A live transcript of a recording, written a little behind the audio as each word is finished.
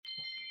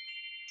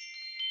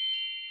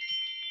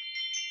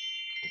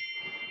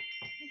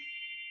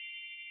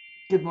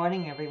Good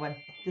morning, everyone.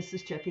 This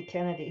is Jeffy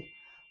Kennedy,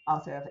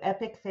 author of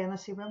Epic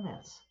Fantasy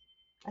Romance.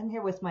 I'm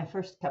here with my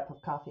first cup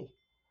of coffee.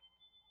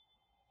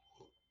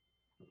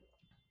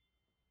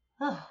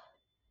 Ah,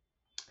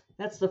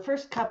 that's the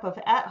first cup of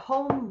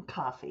at-home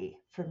coffee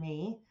for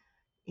me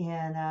in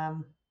a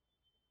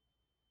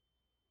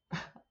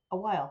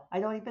while. I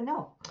don't even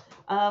know.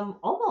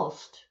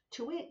 Almost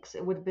 2 weeks.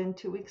 It would have been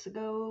 2 weeks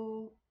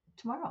ago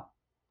tomorrow,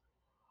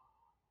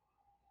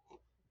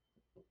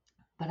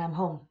 but I'm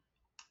home.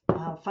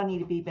 Funny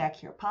to be back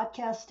here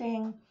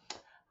podcasting.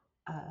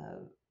 Uh,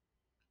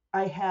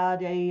 I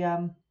had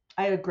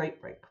a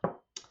great break.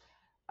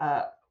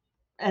 Uh,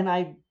 and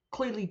I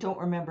clearly don't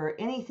remember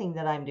anything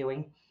that I'm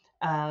doing.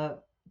 Uh,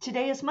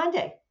 Today is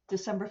Monday,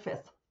 December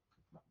 5th.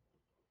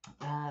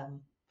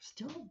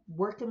 Still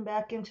working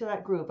back into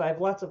that groove. I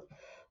have lots of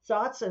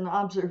thoughts and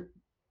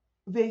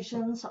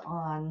observations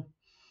on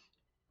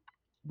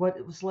what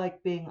it was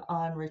like being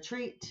on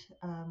retreat,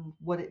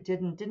 what it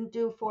did and didn't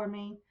do for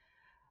me.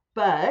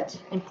 But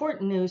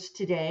important news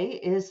today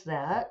is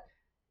that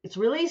it's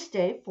release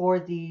day for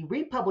the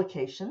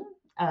republication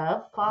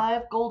of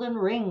Five Golden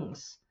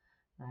Rings.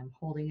 I'm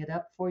holding it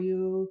up for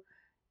you.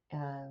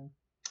 Uh,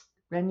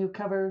 Brand new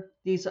cover.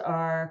 These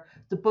are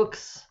the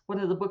books,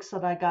 one of the books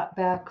that I got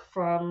back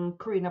from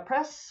Carina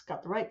Press,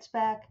 got the rights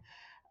back.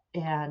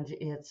 And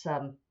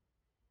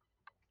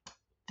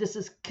this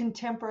is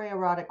contemporary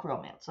erotic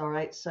romance. All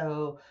right.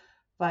 So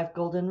Five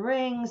Golden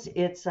Rings.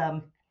 It's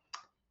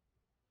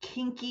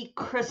kinky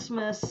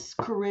Christmas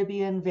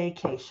Caribbean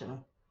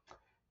vacation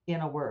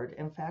in a word.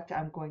 In fact,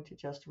 I'm going to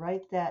just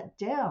write that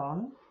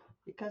down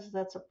because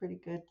that's a pretty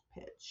good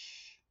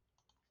pitch.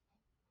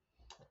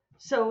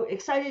 So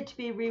excited to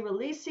be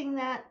re-releasing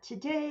that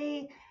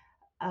today.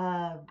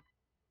 Uh,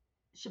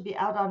 should be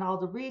out on all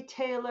the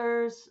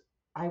retailers.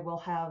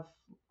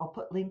 I'll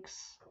put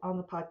links on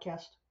the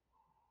podcast.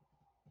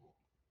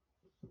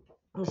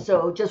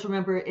 So just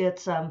remember,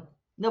 it's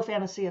no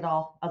fantasy at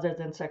all other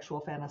than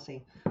sexual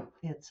fantasy.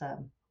 It's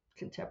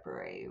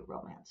contemporary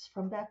romance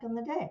from back in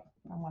the day,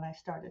 from when I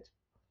started.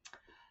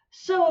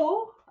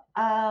 So,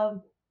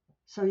 um,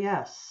 so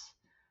yes,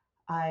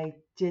 I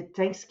did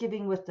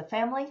Thanksgiving with the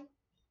family.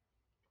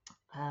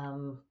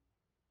 Um,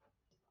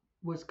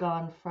 I was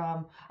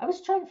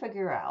trying to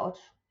figure out,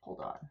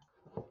 hold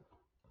on.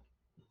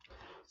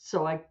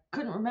 So I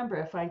couldn't remember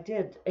if I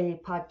did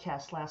a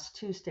podcast last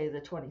Tuesday,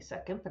 the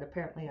 22nd, but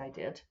apparently I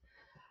did.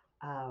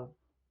 Uh,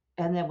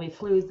 and then we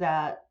flew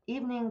that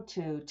evening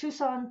to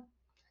Tucson,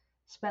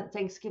 spent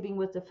Thanksgiving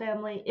with the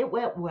family. It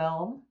went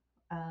well.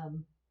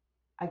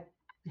 I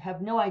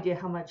have no idea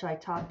how much I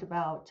talked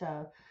about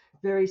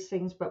various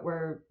things, but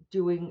we're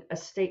doing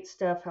estate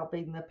stuff,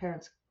 helping the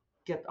parents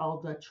get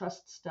all the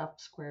trust stuff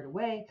squared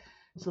away.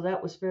 So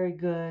that was very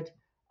good.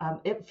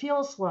 It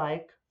feels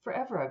like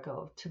forever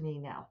ago to me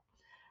now.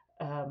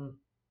 Um,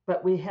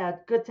 but we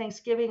had good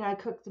Thanksgiving. I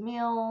cooked the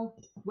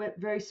meal, went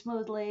very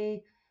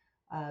smoothly.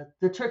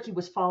 The turkey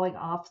was falling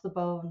off the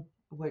bone,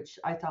 which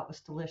I thought was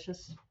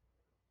delicious.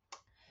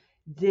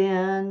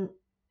 Then,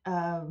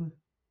 um,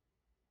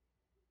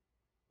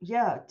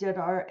 yeah, did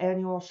our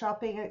annual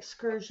shopping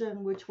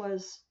excursion, which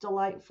was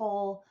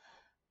delightful.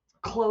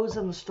 Clothes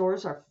in the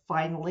stores are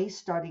finally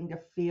starting to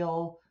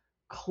feel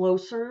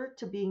closer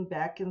to being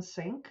back in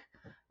sync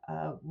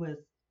with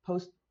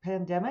post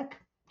pandemic.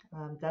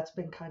 That's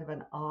been kind of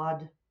an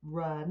odd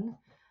run.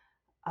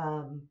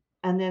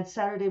 And then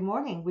Saturday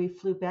morning, we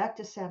flew back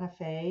to Santa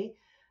Fe.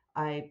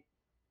 I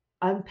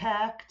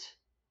unpacked,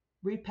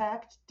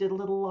 repacked, did a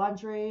little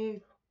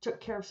laundry, took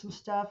care of some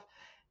stuff,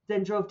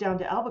 then drove down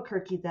to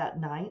Albuquerque that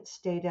night,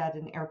 stayed at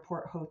an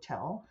airport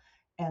hotel.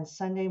 And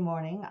Sunday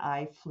morning,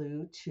 I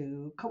flew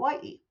to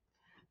Kauai.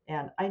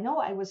 And I know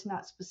I was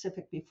not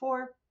specific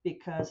before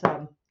because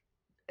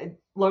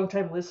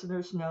longtime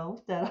listeners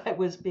know that I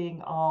was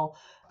being all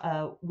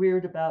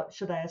weird about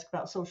should I ask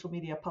about social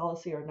media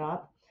policy or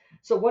not.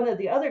 So one of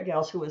the other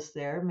gals who was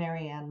there,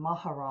 Marianne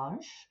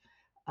Maharaj,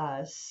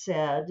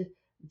 said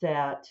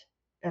that,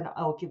 and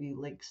I'll give you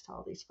links to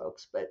all these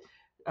folks, but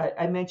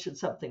I mentioned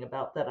something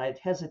about that I'd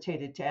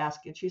hesitated to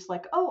ask, and she's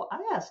like, "Oh,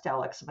 I asked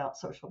Alex about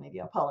social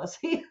media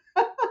policy."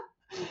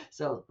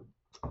 So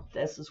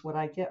this is what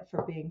I get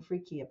for being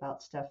freaky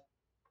about stuff.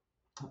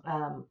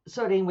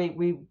 So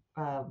anyway,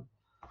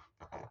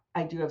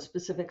 I do have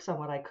specifics on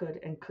what I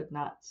could and could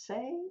not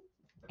say.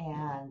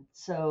 And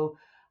so,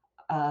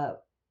 uh,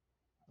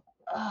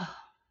 uh,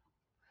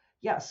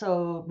 yeah,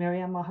 so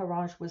Mariam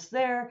Maharaj was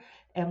there,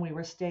 and we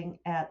were staying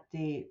at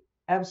the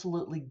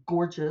absolutely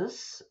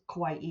gorgeous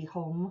Kauai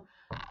home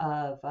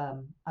of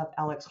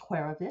Alex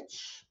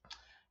Huerovich,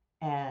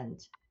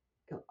 and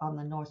on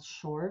the North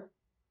Shore.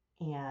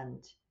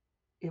 And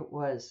it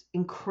was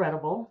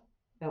incredible.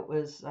 It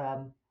was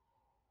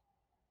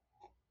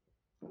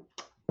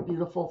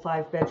beautiful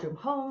 5-bedroom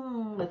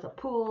home with a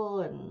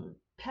pool and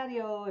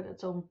patio and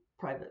its own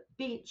private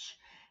beach,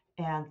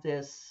 and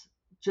this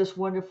just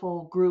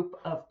wonderful group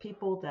of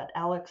people that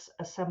Alex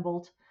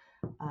assembled.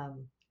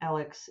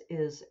 Alex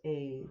is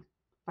a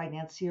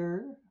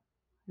financier.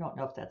 I don't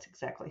know if that's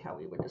exactly how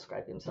he would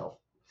describe himself,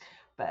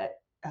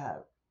 but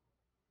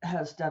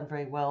has done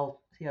very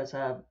well. He has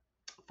a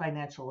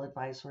financial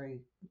advice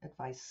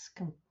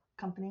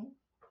company.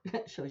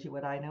 It shows you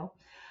what I know.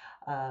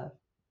 Uh,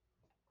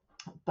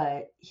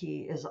 but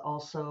he is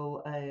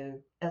also a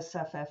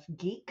SFF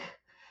geek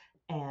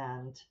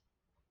and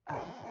uh,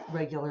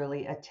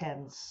 regularly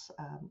attends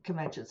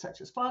conventions such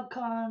as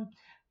FogCon.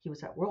 He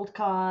was at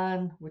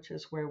Worldcon, which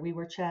is where we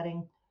were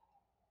chatting.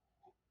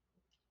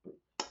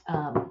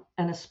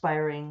 An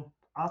aspiring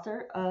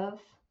author of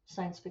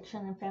science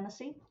fiction and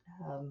fantasy.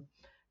 Um,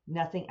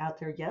 Nothing out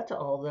there yet,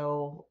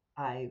 although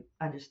I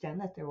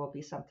understand that there will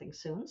be something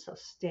soon. So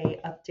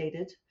stay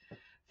updated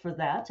for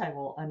that. I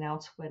will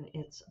announce when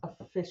it's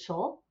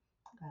official.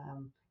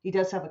 He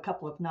does have a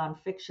couple of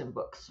nonfiction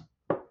books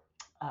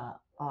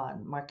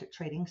on market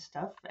trading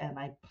stuff, and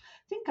I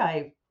think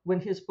when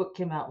his book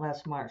came out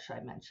last March,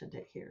 I mentioned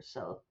it here.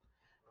 So,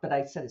 but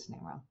I said his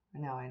name wrong,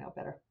 and now I know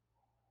better.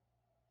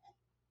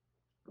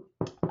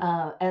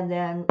 And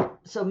then,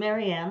 so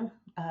Marianne,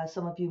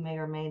 some of you may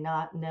or may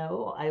not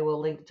know, I will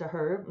link to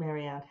her.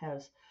 Marianne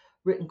has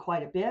written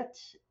quite a bit,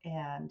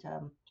 and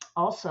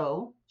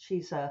also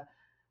she's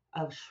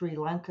of Sri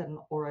Lankan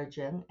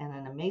origin and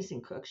an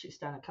amazing cook. She's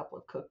done a couple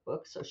of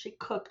cookbooks, so she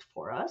cooked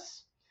for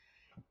us.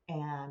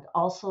 And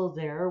also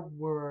there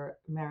were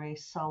Mary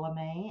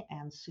Salome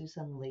and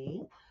Susan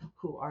Lee,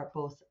 who are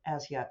both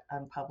as yet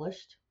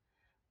unpublished,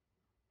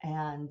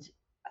 and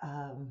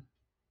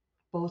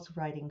both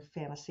writing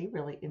fantasy,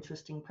 really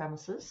interesting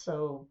premises.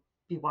 So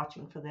be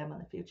watching for them in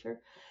the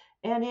future.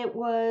 And it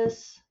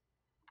was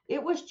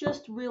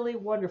just really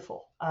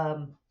wonderful.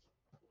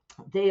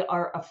 They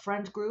are a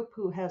friend group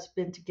who has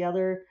been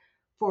together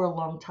for a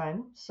long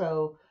time.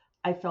 So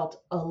I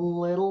felt a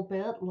little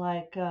bit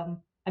like,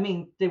 I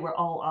mean, they were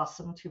all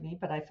awesome to me,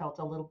 but I felt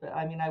a little bit,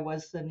 I mean, I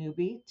was the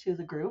newbie to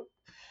the group.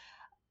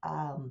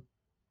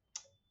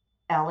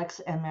 Alex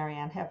and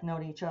Marianne have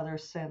known each other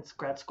since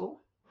grad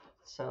school.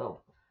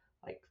 So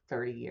like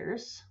 30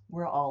 years.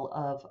 We're all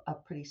of a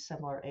pretty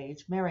similar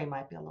age. Mary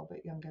might be a little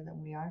bit younger than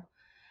we are.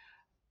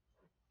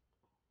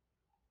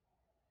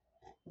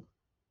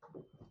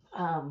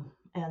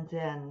 And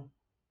then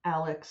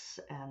Alex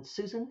and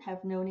Susan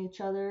have known each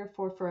other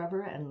for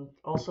forever, and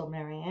also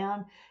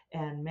Marianne.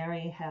 And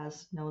Mary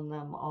has known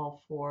them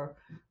all for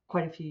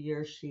quite a few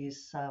years.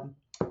 She's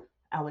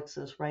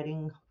Alex's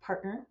writing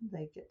partner.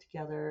 They get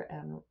together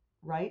and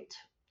write.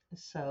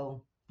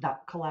 So,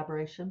 not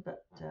collaboration,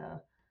 but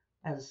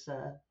as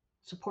a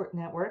support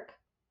network.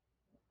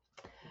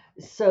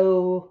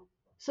 So,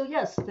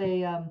 yes,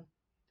 they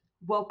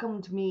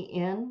welcomed me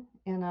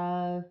in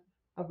a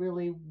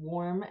really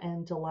warm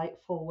and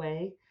delightful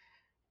way,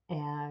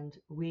 and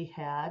we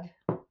had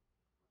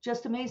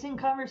just amazing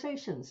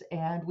conversations.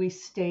 And we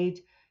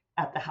stayed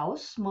at the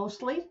house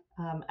mostly.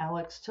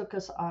 Alex took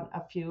us on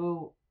a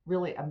few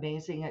really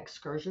amazing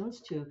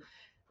excursions to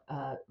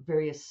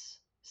various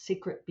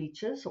secret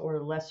beaches or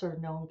lesser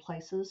known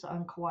places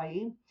on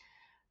Kauai.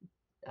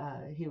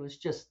 He was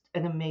just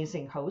an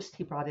amazing host.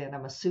 He brought in a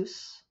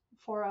masseuse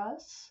for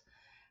us.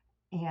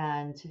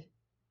 And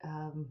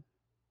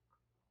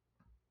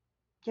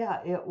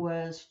yeah, it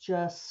was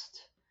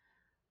just,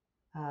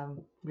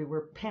 we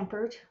were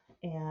pampered,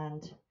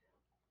 and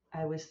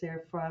I was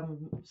there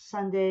from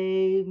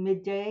Sunday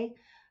midday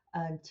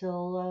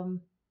until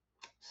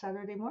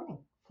Saturday morning.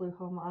 Flew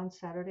home on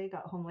Saturday,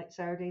 got home late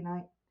Saturday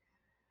night.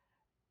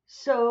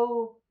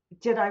 So,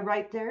 did I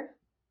write there?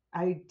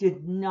 I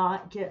did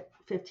not get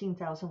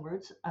 15,000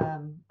 words.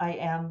 I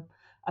am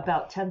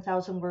about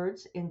 10,000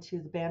 words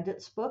into the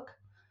Bandits book.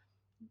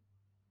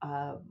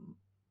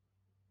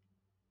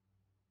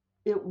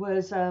 It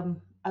was a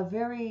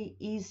very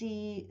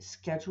easy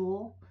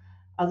schedule.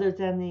 Other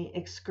than the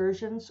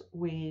excursions,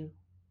 we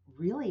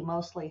really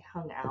mostly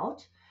hung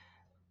out.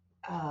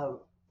 Uh,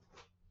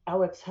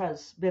 Alex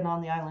has been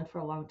on the island for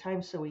a long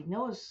time, so he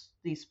knows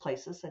these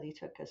places that he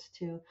took us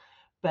to.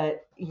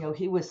 But,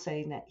 he was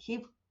saying that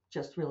he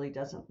just really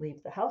doesn't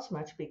leave the house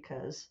much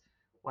because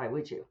why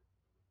would you?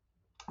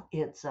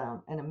 It's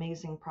an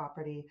amazing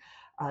property.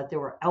 There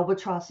were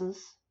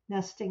albatrosses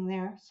nesting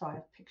there, so I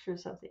have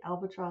pictures of the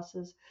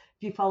albatrosses.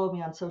 If you follow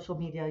me on social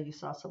media, you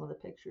saw some of the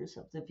pictures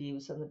of the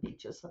views and the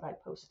beaches that I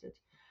posted.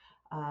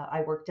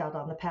 I worked out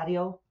on the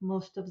patio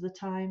most of the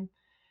time.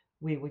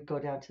 We would go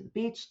down to the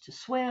beach to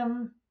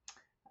swim.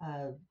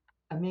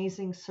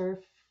 Amazing surf,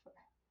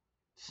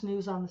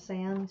 snooze on the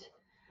sand.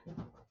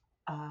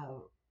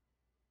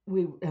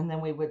 And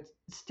then we would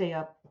stay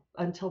up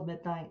until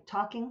midnight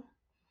talking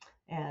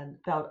and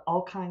about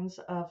all kinds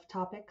of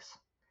topics.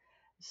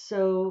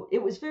 So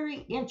it was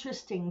very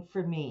interesting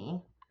for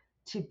me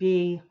to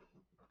be,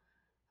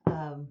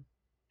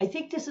 I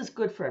think this is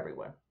good for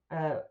everyone,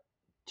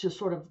 to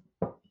sort of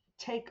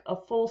take a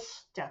full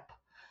step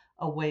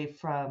away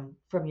from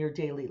your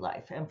daily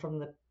life and from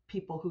the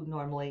people who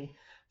normally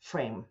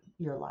frame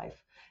your life.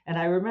 And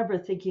I remember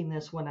thinking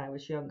this when I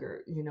was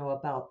younger,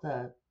 about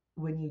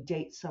when you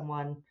date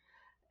someone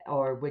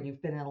or when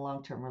you've been in a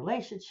long-term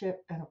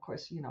relationship. And of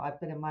course, I've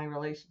been in my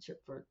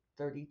relationship for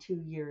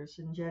 32 years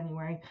in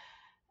January.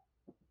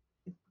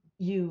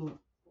 you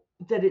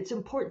that it's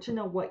important to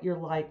know what you're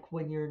like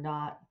when you're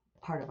not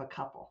part of a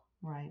couple,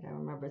 right? I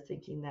remember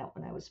thinking that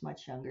when I was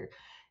much younger.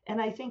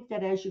 And I think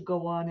that as you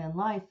go on in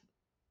life,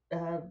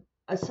 uh,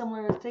 a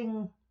similar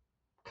thing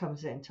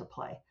comes into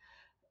play,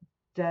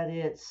 that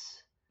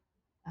it's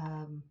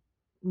um,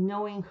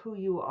 knowing who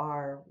you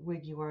are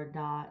when you are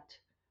not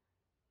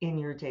in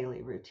your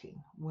daily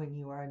routine, when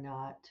you are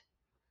not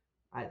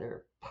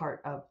either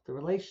part of the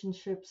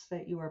relationships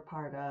that you are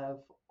part of,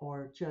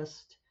 or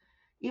just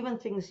even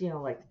things,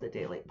 like the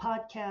daily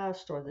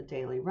podcast or the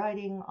daily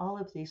writing, all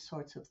of these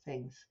sorts of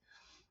things.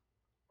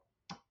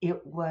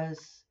 It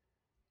was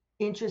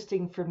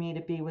interesting for me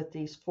to be with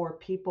these four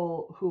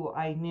people who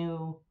I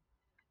knew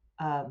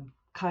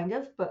kind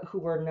of, but who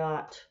were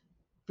not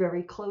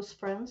very close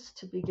friends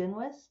to begin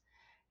with,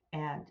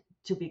 and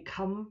to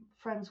become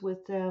friends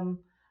with them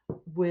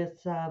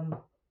with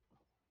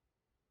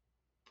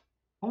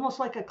almost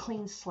like a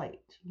clean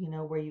slate,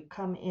 where you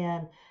come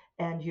in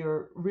and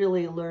you're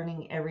really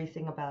learning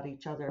everything about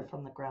each other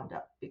from the ground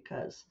up,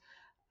 because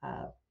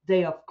uh,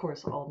 they, of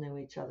course, all knew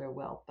each other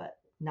well, but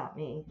not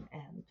me,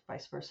 and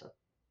vice versa.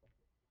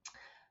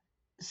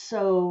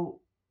 So,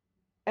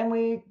 and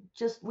we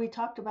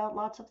talked about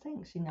lots of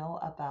things,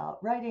 about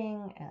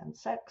writing and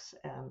sex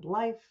and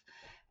life,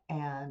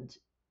 and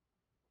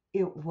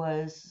it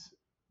was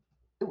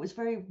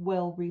very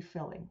well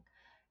refilling,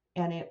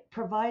 and it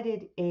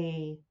provided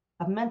a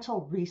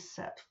mental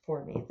reset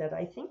for me that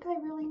I think I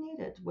really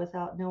needed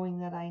without knowing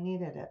that I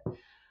needed it.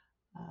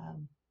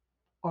 Um,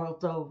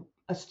 Although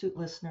astute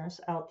listeners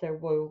out there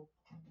will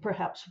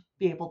perhaps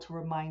be able to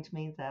remind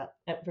me that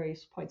at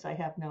various points I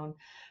have known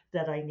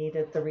that I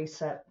needed the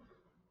reset.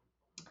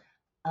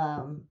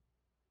 Um,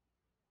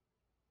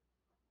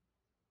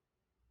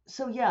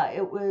 so yeah,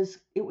 it was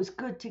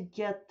good to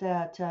get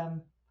that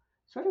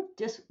sort of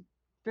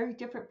very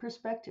different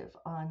perspective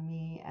on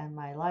me and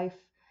my life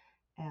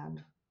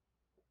and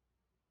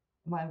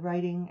my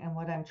writing and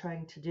what I'm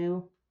trying to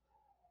do,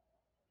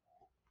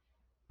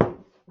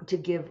 to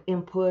give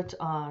input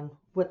on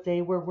what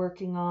they were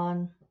working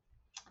on.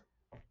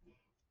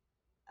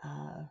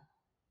 Uh,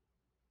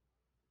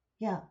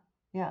 yeah,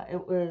 yeah,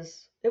 it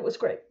was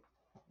great.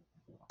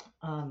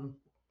 Um,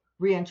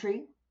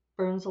 Reentry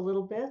burns a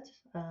little bit,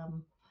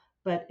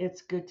 but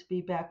it's good to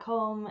be back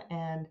home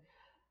and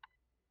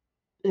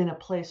in a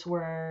place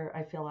where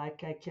I feel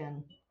like I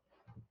can.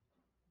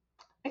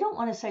 I don't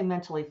want to say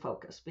mentally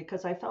focus,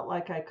 because I felt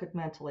like I could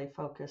mentally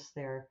focus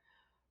there.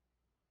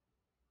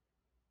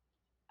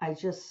 I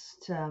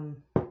just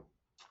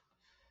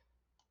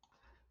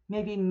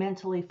maybe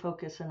mentally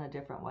focus in a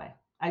different way.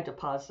 I had to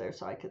pause there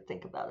so I could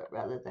think about it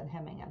rather than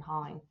hemming and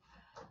hawing.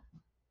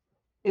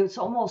 It was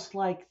almost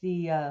like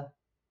the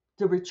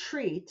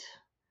retreat,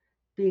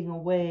 being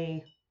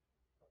away,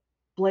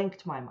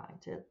 blanked my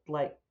mind. It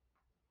like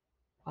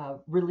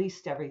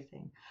released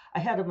everything. I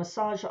had a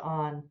massage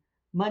on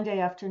Monday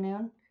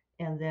afternoon,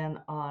 and then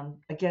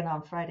again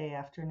on Friday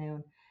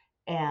afternoon,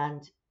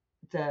 and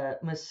the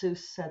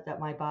masseuse said that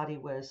my body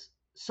was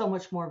so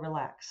much more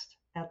relaxed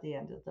at the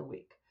end of the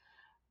week.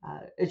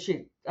 And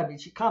she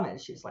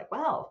commented, she's like,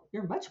 "Wow,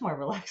 you're much more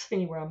relaxed than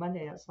you were on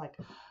Monday." I was like,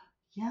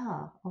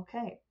 "Yeah,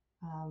 okay."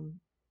 Um,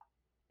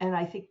 and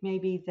I think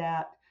maybe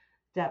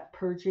that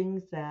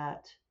purging,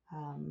 that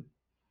um,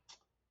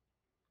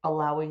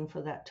 allowing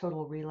for that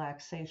total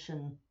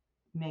relaxation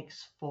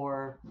makes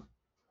for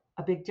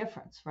a big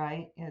difference,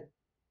 right?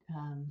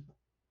 Um,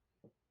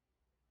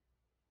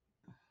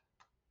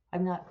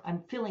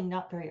 I'm feeling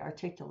not very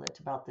articulate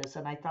about this,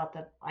 and I thought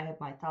that I had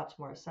my thoughts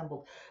more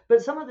assembled,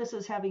 but some of this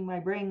is having my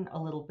brain a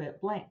little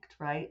bit blanked,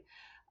 right?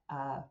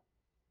 Uh,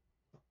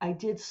 I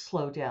did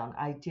slow down.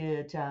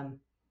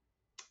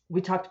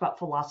 We talked about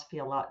philosophy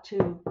a lot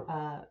too.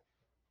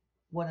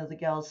 One of the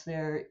gals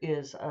there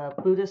is a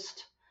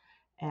Buddhist,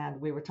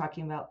 and we were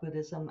talking about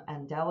Buddhism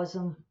and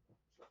Taoism.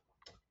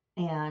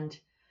 And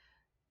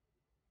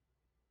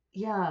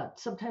yeah,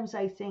 sometimes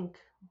I think,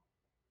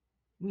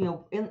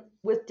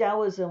 with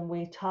Taoism,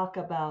 we talk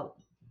about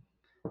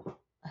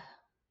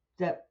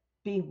that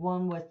being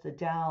one with the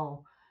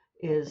Tao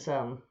is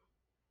to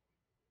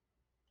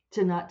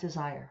not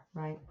desire,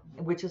 right?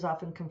 Which is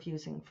often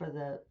confusing for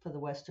the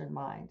Western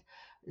mind.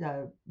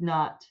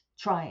 Not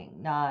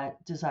trying,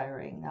 not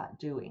desiring, not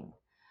doing.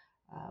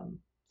 Um,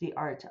 the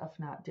art of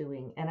not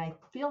doing. And I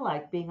feel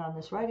like being on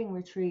this writing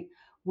retreat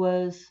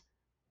was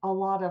a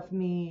lot of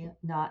me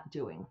not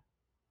doing.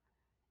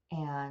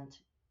 And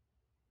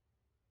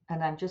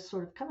I'm just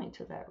sort of coming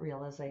to that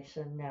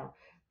realization now.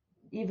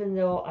 Even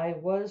though I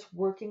was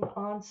working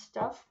on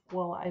stuff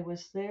while I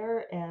was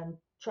there and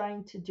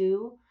trying to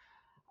do,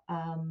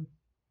 um,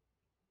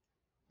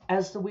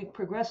 as the week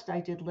progressed,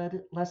 I did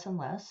less and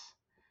less,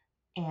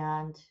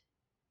 and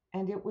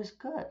it was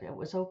good. It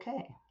was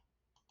okay.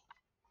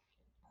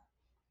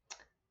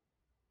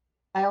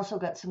 I also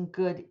got some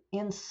good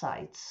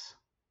insights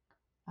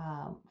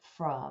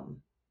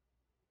from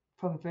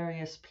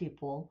various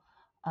people.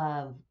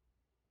 Um,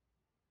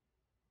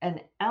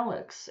 and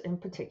Alex in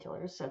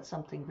particular said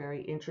something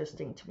very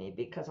interesting to me,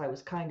 because I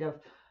was kind of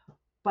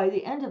by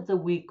the end of the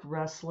week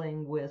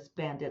wrestling with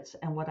bandits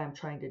and what I'm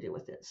trying to do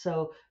with it.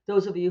 So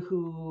those of you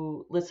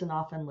who listen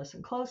often,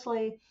 listen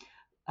closely,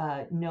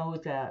 know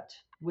that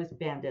with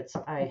bandits,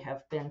 I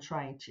have been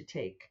trying to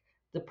take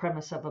the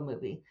premise of a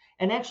movie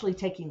and actually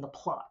taking the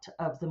plot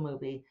of the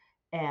movie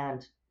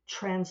and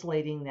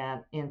translating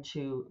that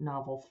into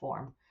novel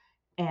form.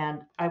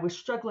 And I was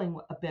struggling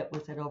a bit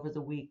with it over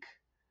the week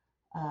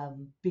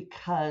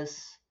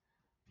because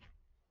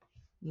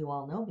you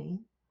all know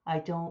me. I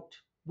don't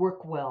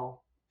work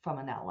well from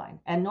an outline.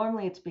 And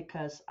normally it's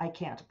because I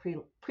can't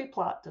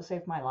pre-plot to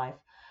save my life.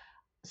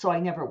 So I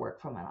never work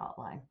from an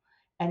outline.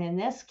 And in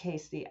this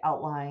case, the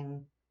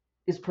outline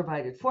is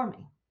provided for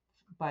me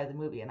by the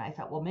movie. And I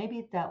thought, well,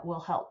 maybe that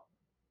will help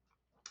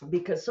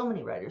because so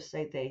many writers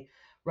say they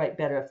write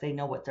better if they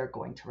know what they're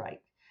going to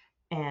write.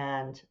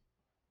 And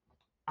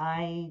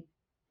I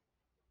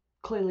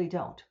clearly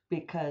don't,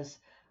 because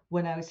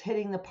when I was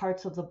hitting the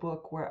parts of the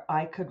book where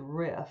I could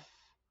riff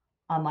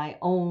on my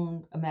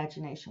own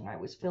imagination, I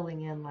was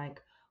filling in like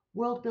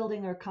world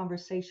building or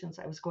conversations,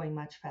 I was going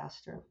much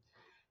faster.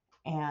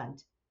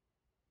 And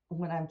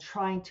when I'm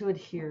trying to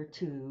adhere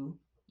to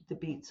the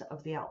beats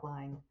of the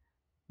outline,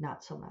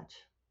 not so much.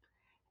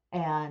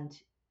 And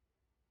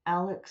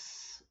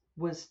Alex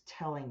was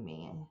telling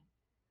me,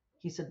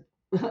 he said,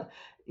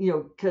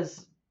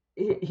 because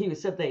he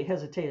said they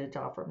hesitated to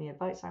offer me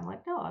advice. I'm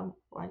like, no,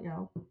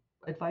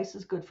 advice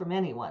is good from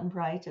anyone,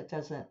 right? It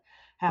doesn't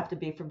have to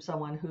be from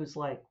someone who's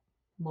like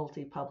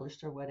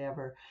multi-published or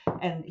whatever.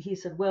 And he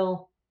said,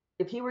 well,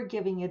 if he were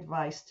giving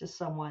advice to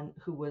someone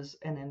who was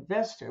an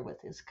investor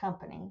with his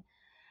company,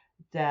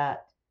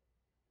 that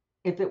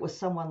if it was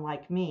someone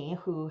like me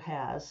who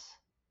has,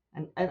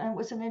 and it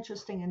was an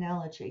interesting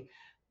analogy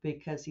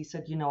because he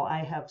said, I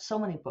have so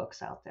many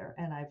books out there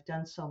and I've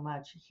done so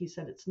much. He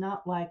said, it's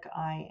not like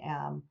I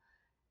am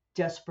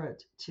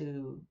desperate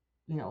to,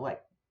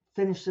 like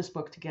finish this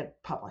book to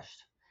get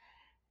published.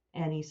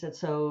 And he said,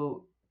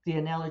 so the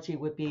analogy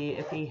would be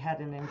if he had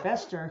an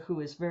investor who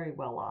is very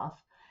well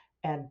off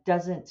and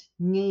doesn't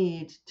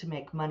need to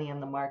make money in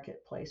the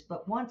marketplace,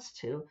 but wants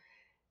to,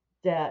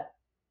 that,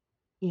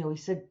 he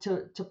said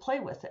to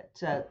play with it,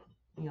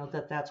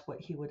 that's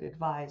what he would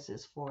advise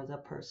is for the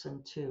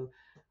person to,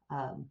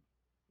 um,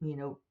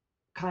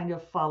 kind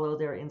of follow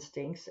their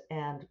instincts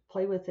and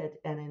play with it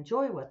and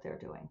enjoy what they're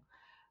doing,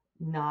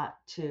 not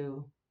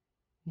to,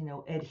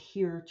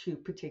 adhere to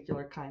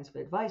particular kinds of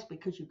advice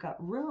because you've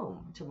got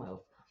room to move.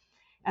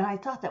 And I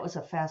thought that was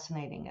a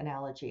fascinating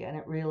analogy, and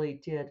it really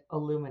did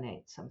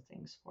illuminate some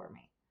things for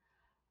me.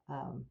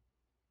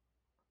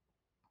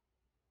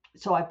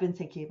 So I've been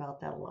thinking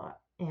about that a lot.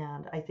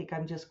 And I think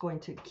I'm just going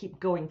to keep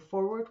going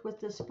forward with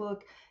this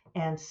book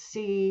and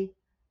see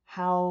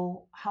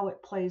how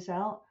it plays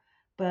out.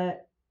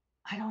 But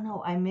I don't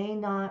know. I may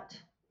not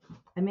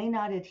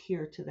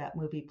adhere to that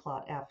movie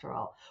plot after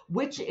all,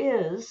 which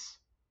is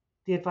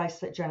the advice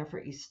that Jennifer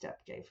Eastep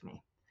gave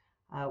me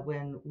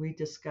when we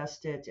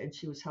discussed it and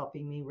she was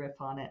helping me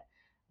riff on it.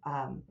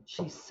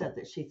 She said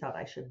that she thought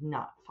I should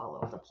not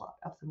follow the plot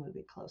of the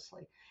movie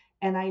closely.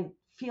 And I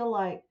feel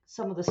like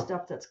some of the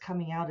stuff that's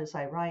coming out as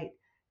I write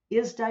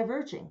is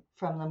diverging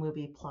from the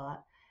movie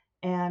plot.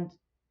 And,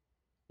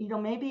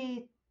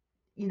 maybe,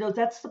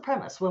 that's the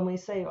premise when we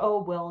say,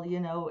 oh, well,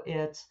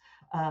 it's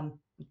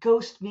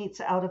Ghost meets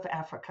Out of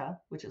Africa,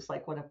 which is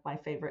like one of my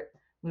favorite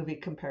movie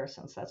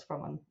comparisons. That's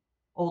from an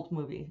old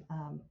movie.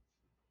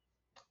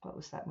 What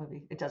was that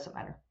movie? It doesn't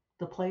matter.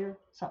 The Player,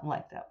 something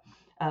like that.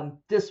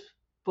 This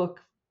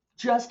book,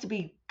 just to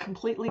be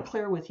completely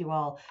clear with you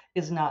all,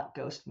 is not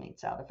Ghost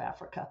meets Out of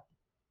Africa.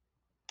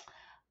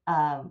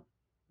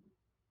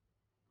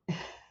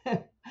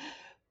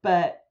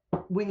 But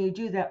when you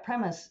do that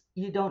premise,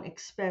 you don't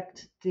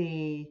expect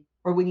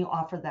or when you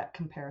offer that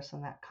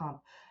comparison, that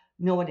comp,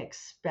 no one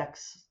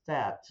expects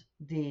that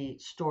the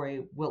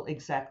story will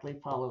exactly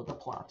follow the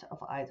plot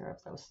of either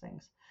of those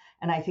things.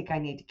 And I think I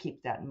need to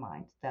keep that in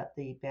mind, that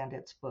the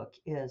Bandits book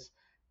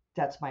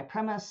that's my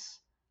premise.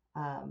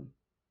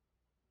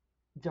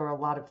 There are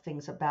a lot of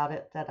things about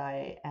it that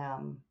I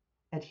am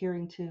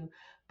adhering to,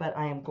 but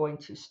I am going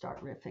to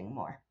start riffing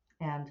more.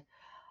 And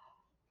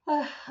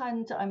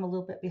I'm a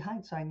little bit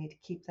behind, so I need to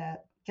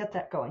get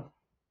that going.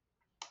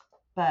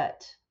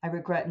 But I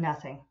regret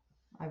nothing.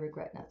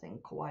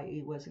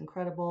 Kauai was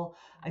incredible.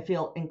 I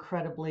feel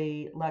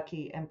incredibly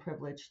lucky and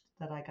privileged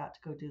that I got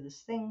to go do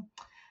this thing.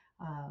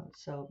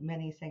 So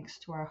many thanks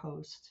to our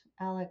host,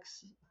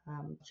 Alex,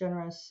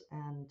 generous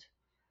and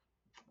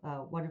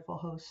wonderful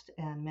host,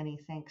 and many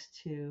thanks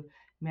to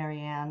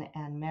Marianne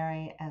and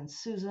Mary and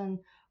Susan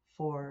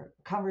for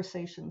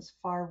conversations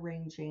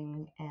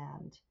far-ranging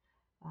and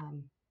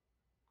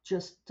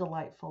just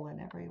delightful in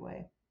every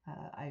way.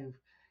 I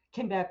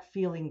came back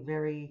feeling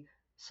very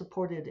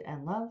supported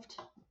and loved,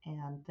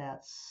 and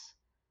that's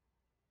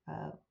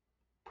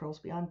pearls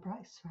beyond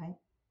price, right?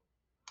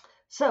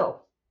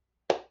 So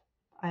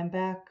I'm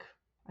back.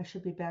 I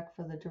should be back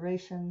for the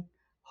duration.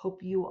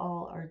 Hope you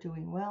all are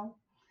doing well,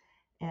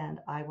 and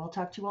I will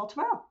talk to you all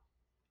tomorrow.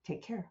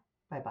 Take care.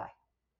 Bye-bye.